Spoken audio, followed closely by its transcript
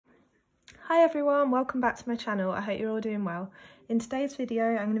Hi everyone, welcome back to my channel. I hope you're all doing well. In today's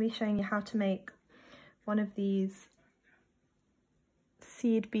video I'm going to be showing you how to make one of these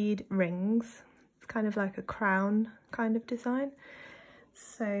seed bead rings. It's kind of like a crown kind of design.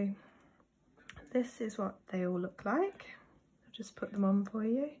 So this is what they all look like. I'll just put them on for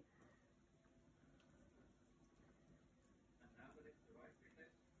you.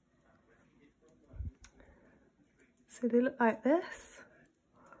 So they look like this.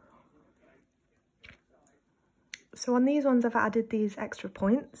 So on these ones I've added these extra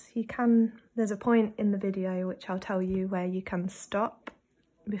points. There's a point in the video which I'll tell you where you can stop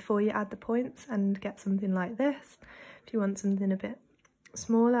before you add the points and get something like this if you want something a bit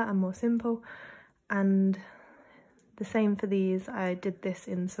smaller and more simple. And the same for these, I did this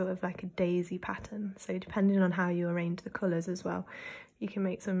in sort of like a daisy pattern, so depending on how you arrange the colours as well, you can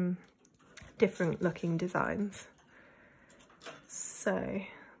make some different looking designs. So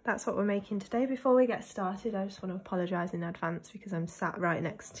that's what we're making today. Before we get started, I just want to apologise in advance because I'm sat right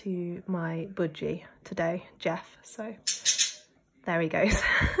next to my budgie today, Jeff, so there he goes.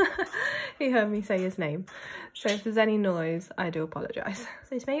 He heard me say his name, so if there's any noise I do apologise.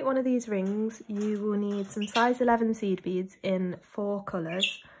 So to make one of these rings you will need some size 11 seed beads in 4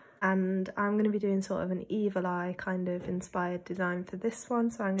 colours, and I'm going to be doing sort of an evil eye kind of inspired design for this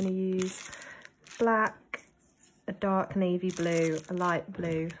one. So I'm going to use black, a dark navy blue, a light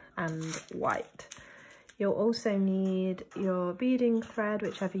blue and white. You'll also need your beading thread,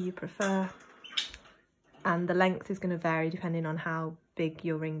 whichever you prefer, and the length is going to vary depending on how big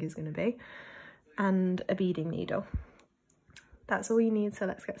your ring is going to be, and a beading needle. That's all you need, so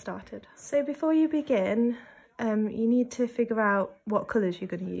let's get started. So before you begin, you need to figure out what colours you're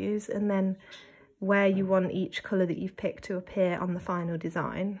going to use and then where you want each colour that you've picked to appear on the final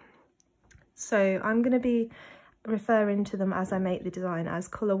design. So I'm going to be referring to them as I make the design as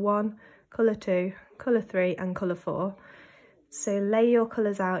colour 1, colour 2, colour 3 and colour 4. So lay your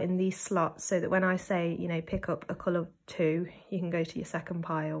colours out in these slots so that when I say, you know, pick up a colour 2, you can go to your second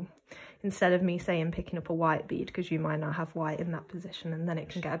pile, instead of me saying picking up a white bead, because you might not have white in that position and then it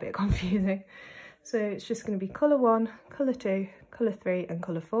can get a bit confusing. So it's just going to be colour 1, colour 2, colour 3 and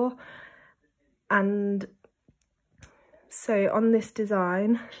colour 4. And so on this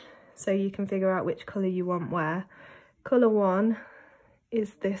design, so you can figure out which colour you want where. Colour 1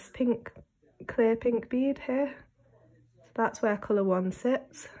 is this pink, clear pink bead here. So that's where colour 1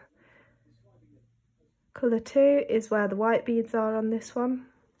 sits. Colour 2 is where the white beads are on this one.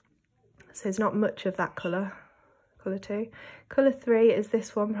 So there's not much of that colour, colour 2. Colour 3 is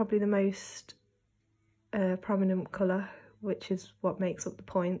this one, probably the most prominent colour, which is what makes up the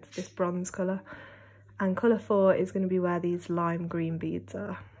points, this bronze colour. And colour 4 is going to be where these lime green beads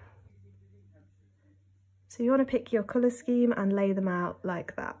are. So you want to pick your colour scheme and lay them out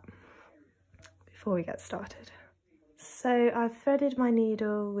like that before we get started. So I've threaded my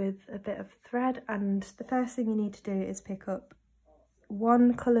needle with a bit of thread, and the first thing you need to do is pick up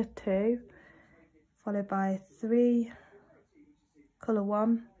 1 colour 2 followed by 3 colour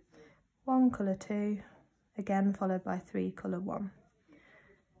 1, 1 colour 2, again followed by 3 colour 1.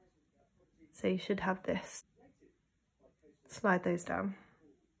 So you should have this. Slide those down.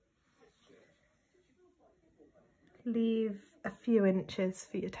 Leave a few inches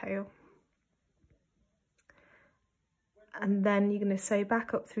for your tail, and then you're going to sew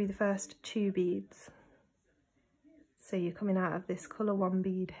back up through the first 2 beads. So you're coming out of this colour 1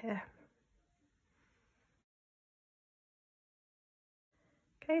 bead here.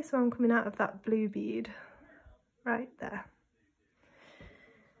 Okay, so I'm coming out of that blue bead right there.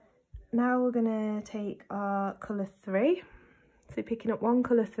 Now we're going to take our colour 3, so picking up 1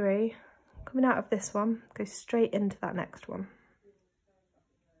 colour 3, coming out of this one, go straight into that next one,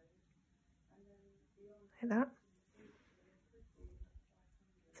 like that.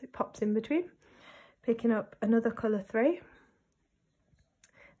 So it pops in between. Picking up another colour 3.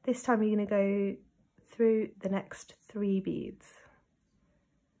 This time you're going to go through the next 3 beads.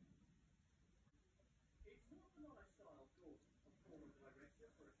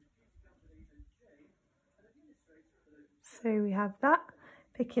 So we have that.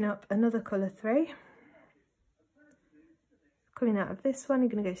 Picking up another colour 3. Coming out of this one, you're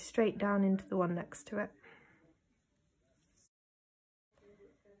going to go straight down into the one next to it.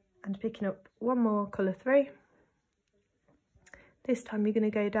 And picking up 1 more colour 3. This time you're going to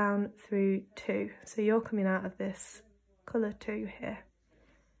go down through 2. So you're coming out of this colour 2 here.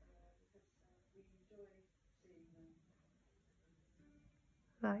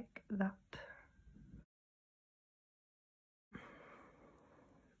 Like that.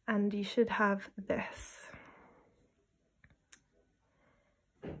 And you should have this.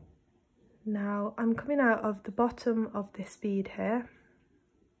 Now I'm coming out of the bottom of this bead here.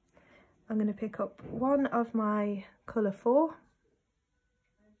 I'm going to pick up one of my colour 4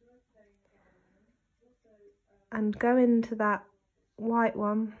 and go into that white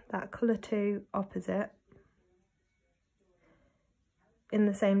one, that colour 2 opposite, in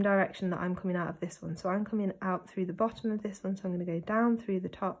the same direction that I'm coming out of this one. So I'm coming out through the bottom of this one, so I'm going to go down through the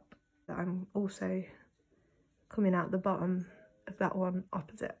top. I'm also coming out the bottom of that one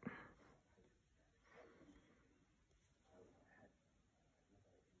opposite.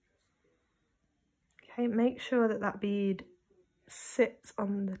 Okay, make sure that that bead sits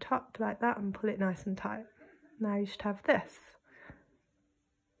on the top like that and pull it nice and tight. Now you should have this.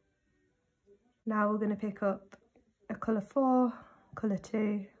 Now we're going to pick up a colour 4, colour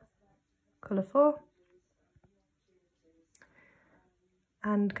 2, colour 4,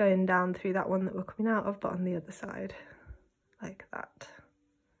 and going down through that one that we're coming out of, but on the other side, like that.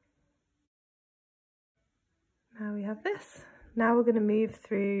 Now we have this. Now we're going to move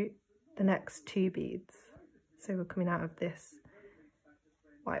through the next 2 beads. So we're coming out of this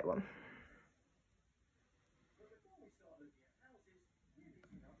white one.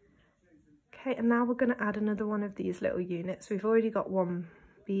 Okay, and now we're going to add another one of these little units. We've already got 1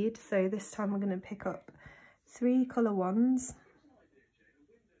 bead, so this time we're going to pick up 3 colour 1s,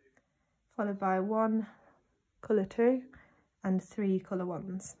 followed by 1 colour 2 and 3 colour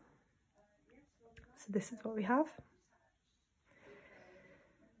 1s. So this is what we have.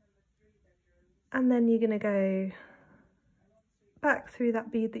 And then you're going to go back through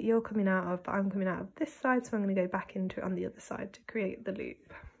that bead that you're coming out of, but I'm coming out of this side, so I'm going to go back into it on the other side to create the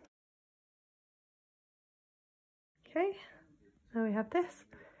loop. Okay, now we have this.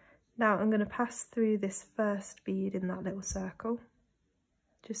 Now I'm going to pass through this first bead in that little circle,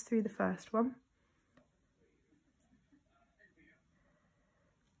 just through the first one,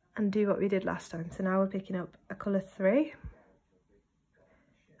 and do what we did last time. So now we're picking up a colour 3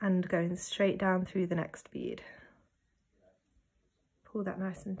 and going straight down through the next bead. Pull that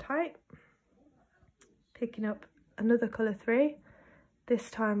nice and tight. Picking up another colour 3. This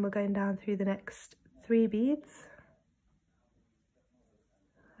time we're going down through the next 3 beads.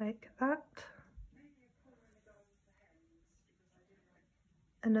 Like that.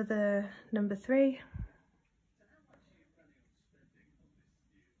 Another number 3.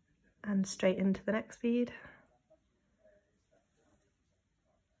 And straight into the next bead.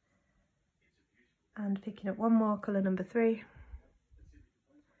 And picking up one more colour number 3.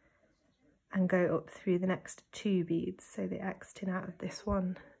 And go up through the next 2 beads, so they're exiting out of this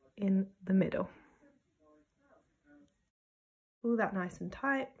one in the middle. Pull that nice and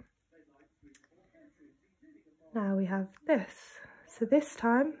tight. Now we have this. So this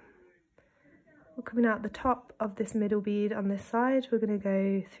time we're coming out the top of this middle bead on this side. We're going to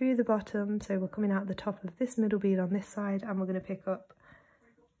go through the bottom, so we're coming out the top of this middle bead on this side, and we're going to pick up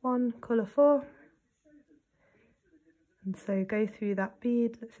 1 colour 4. And so go through that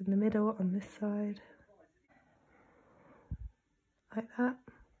bead that's in the middle on this side, like that,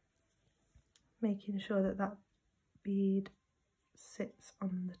 making sure that that bead sits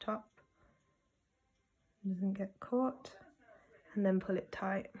on the top, doesn't get caught, and then pull it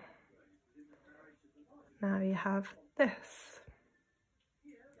tight. Now you have this.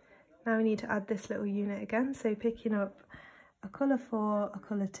 Now we need to add this little unit again, so picking up a colour 4, a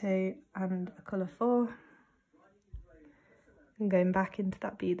colour 2 and a colour 4. And going back into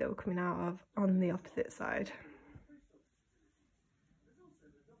that bead that we're coming out of on the opposite side.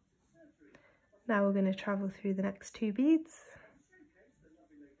 Now we're going to travel through the next 2 beads.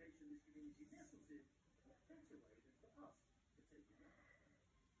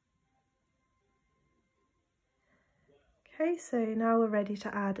 Okay, so now we're ready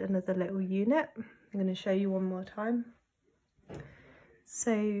to add another little unit. I'm going to show you one more time.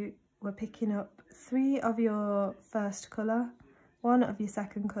 So we're picking up 3 of your first colour, 1 of your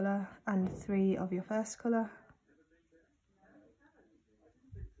second colour and 3 of your first colour,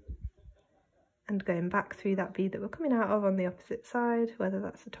 and going back through that bead that we're coming out of on the opposite side, whether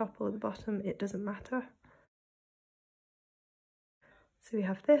that's the top or the bottom, it doesn't matter. So we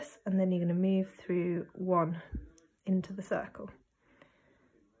have this, and then you're going to move through 1 into the circle.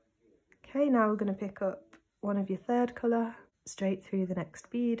 Okay, now we're going to pick up 1 of your third colour, straight through the next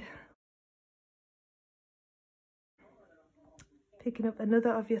bead. Picking up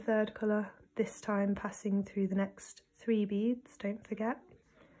another of your third colour, this time passing through the next 3 beads, don't forget.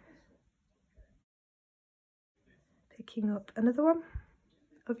 Picking up another one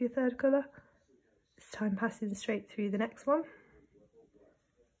of your third colour, this time passing straight through the next one.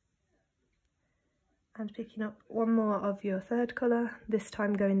 and picking up one more of your third colour, this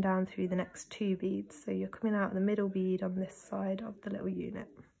time going down through the next 2 beads. So you're coming out the middle bead on this side of the little unit.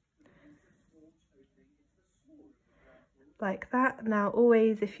 Like that. Now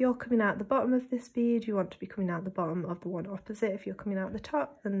always, if you're coming out the bottom of this bead, you want to be coming out the bottom of the one opposite. If you're coming out the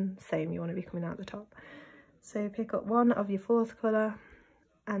top, then same, you want to be coming out the top. So pick up one of your 4th colour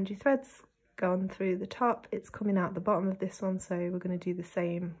and your thread's gone through the top, it's coming out the bottom of this one, so we're going to do the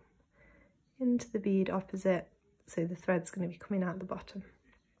same into the bead opposite, so the thread's going to be coming out the bottom.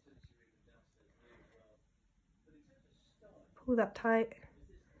 Pull that tight.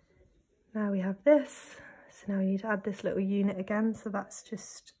 Now we have this, so now we need to add this little unit again, so that's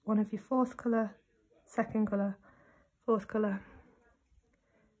just one of your 4th colour, 2nd colour, 4th colour,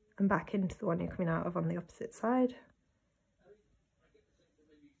 and back into the one you're coming out of on the opposite side,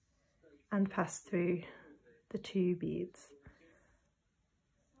 and pass through the 2 beads.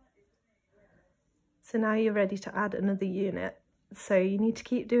 So now you're ready to add another unit. So you need to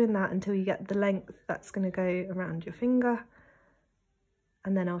keep doing that until you get the length that's going to go around your finger,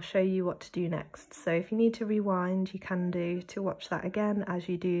 and then I'll show you what to do next. So if you need to rewind, you can do to watch that again as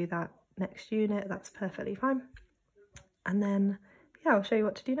you do that next unit, that's perfectly fine. And then, yeah, I'll show you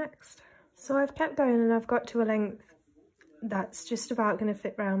what to do next. So I've kept going and I've got to a length that's just about going to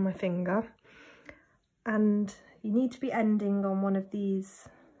fit around my finger, and you need to be ending on one of these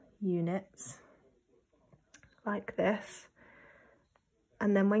units like this,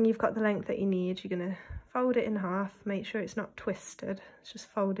 and then when you've got the length that you need, you're going to fold it in half, make sure it's not twisted, it's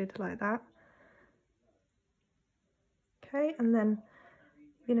just folded like that. Okay, and then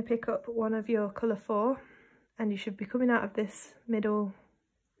you're going to pick up one of your colour 4, and you should be coming out of this middle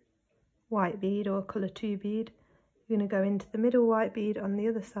white bead or colour 2 bead. You're going to go into the middle white bead on the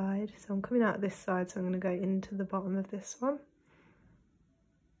other side, so I'm coming out this side, so I'm going to go into the bottom of this one,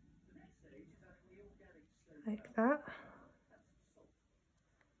 like that.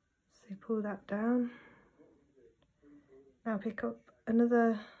 So pull that down. Now pick up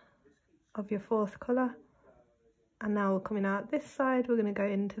another of your 4th colour, and now we're coming out this side, we're going to go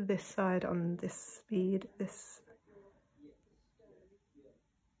into this side on this bead, this.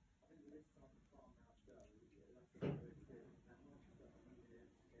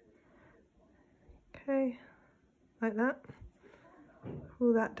 Okay, like that.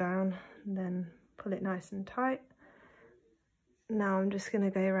 Pull that down and then pull it nice and tight. Now I'm just going to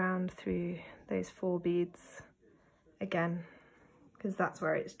go around through those 4 beads again, because that's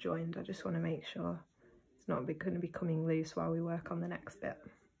where it's joined. I just want to make sure it's not going to be coming loose while we work on the next bit.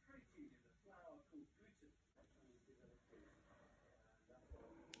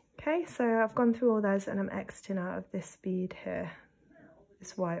 Okay, so I've gone through all those and I'm exiting out of this bead here,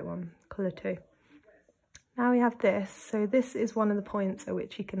 this white one, colour 2. Now we have this, so this is one of the points at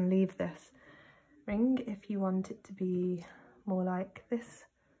which you can leave this ring if you want it to be more like this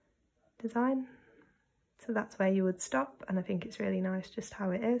design. So that's where you would stop, and I think it's really nice just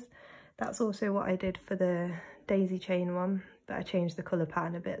how it is. That's also what I did for the daisy chain one, but I changed the colour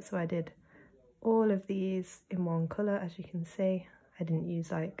pattern a bit, so I did all of these in one colour, as you can see. I didn't use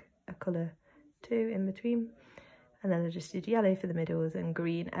like a colour 2 in between, and then I just did yellow for the middles and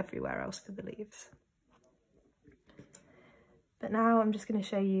green everywhere else for the leaves. But now I'm just going to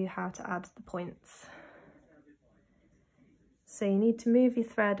show you how to add the points. So you need to move your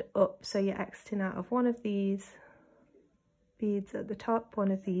thread up, so you're exiting out of one of these beads at the top, one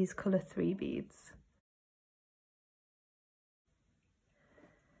of these colour 3 beads.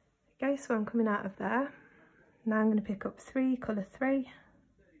 Okay, so I'm coming out of there. Now I'm going to pick up 3 colour 3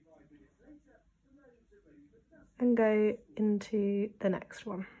 and go into the next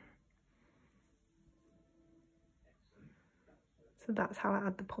one. So that's how I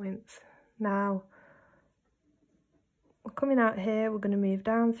add the points. Now we're coming out here, we're going to move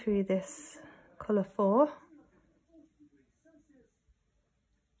down through this colour 4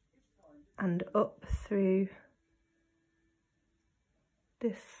 and up through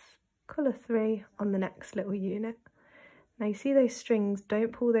this colour 3 on the next little unit. Now you see those strings,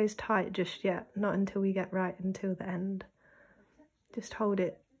 don't pull those tight just yet, not until we get right until the end. Just hold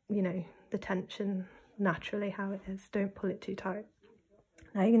it, you know, the tension naturally how it is, don't pull it too tight.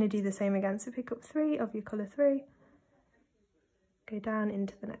 Now you're going to do the same again, so pick up 3 of your colour 3, go down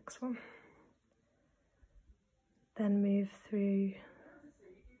into the next one, then move through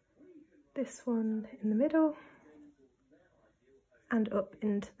this one in the middle and up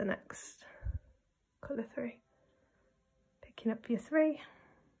into the next colour 3. Picking up your 3,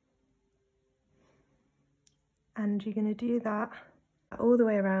 and you're going to do that all the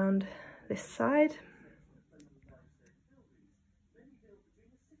way around this side.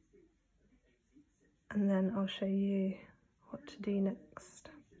 and then I'll show you what to do next.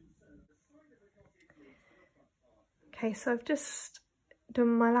 Okay, so I've just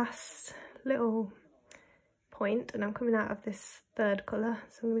done my last little point and I'm coming out of this third colour,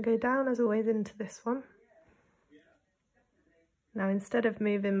 so I'm going to go down as always into this one. Now instead of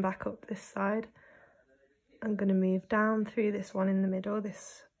moving back up this side, I'm going to move down through this one in the middle,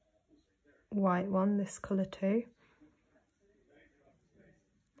 this white one, this colour 2.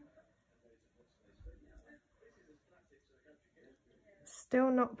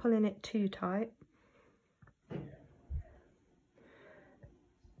 Still not pulling it too tight.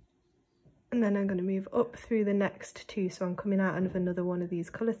 And then I'm going to move up through the next 2, so I'm coming out of another one of these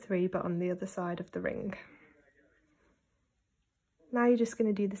colour 3 but on the other side of the ring. Now you're just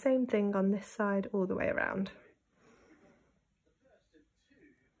going to do the same thing on this side all the way around.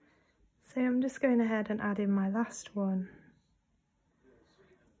 So I'm just going ahead and add in my last one.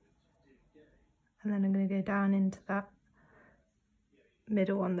 And then I'm going to go down into that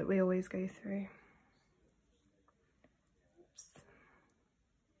middle one that we always go through.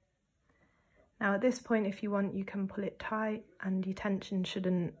 Now at this point, if you want, you can pull it tight and your tension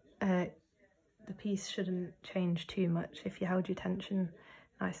shouldn't, the piece shouldn't change too much if you held your tension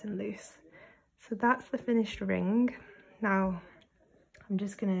nice and loose. So that's the finished ring. Now I'm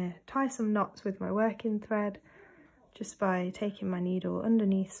just going to tie some knots with my working thread just by taking my needle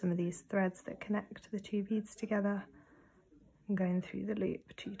underneath some of these threads that connect the 2 beads together and going through the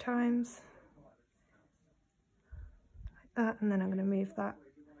loop 2 times like that, and then I'm going to move that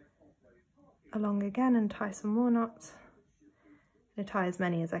along again and tie some more knots. I'm going to tie as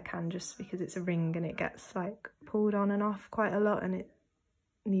many as I can just because it's a ring and it gets like pulled on and off quite a lot and it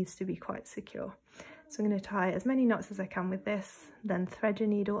needs to be quite secure. So I'm going to tie as many knots as I can with this, then thread your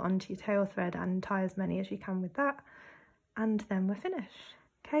needle onto your tail thread and tie as many as you can with that, and then we're finished.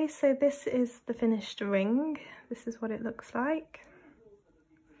 Okay, so this is the finished ring. This is what it looks like.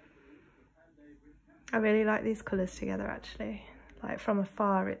 I really like these colours together actually. Like from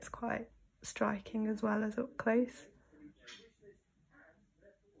afar it's quite striking as well as up close.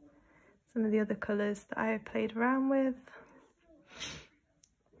 Some of the other colours that I played around with.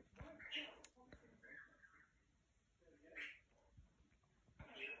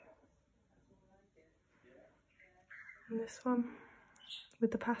 And this one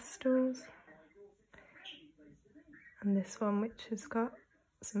with the pastels. And this one which has got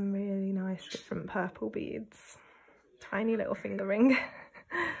some really nice different purple beads. Tiny little finger ring.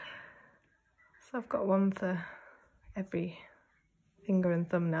 So I've got one for every finger and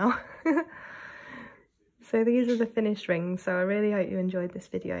thumb now. So these are the finished rings. So I really hope you enjoyed this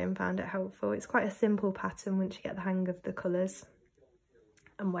video and found it helpful. It's quite a simple pattern once you get the hang of the colours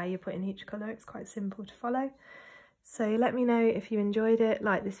and where you're putting each colour. It's quite simple to follow. So let me know if you enjoyed it,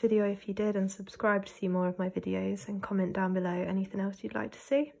 like this video if you did, and subscribe to see more of my videos, and comment down below anything else you'd like to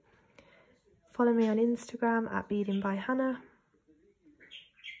see. Follow me on Instagram at Beadingbyhannah.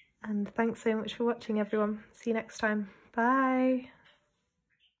 And thanks so much for watching everyone. See you next time. Bye.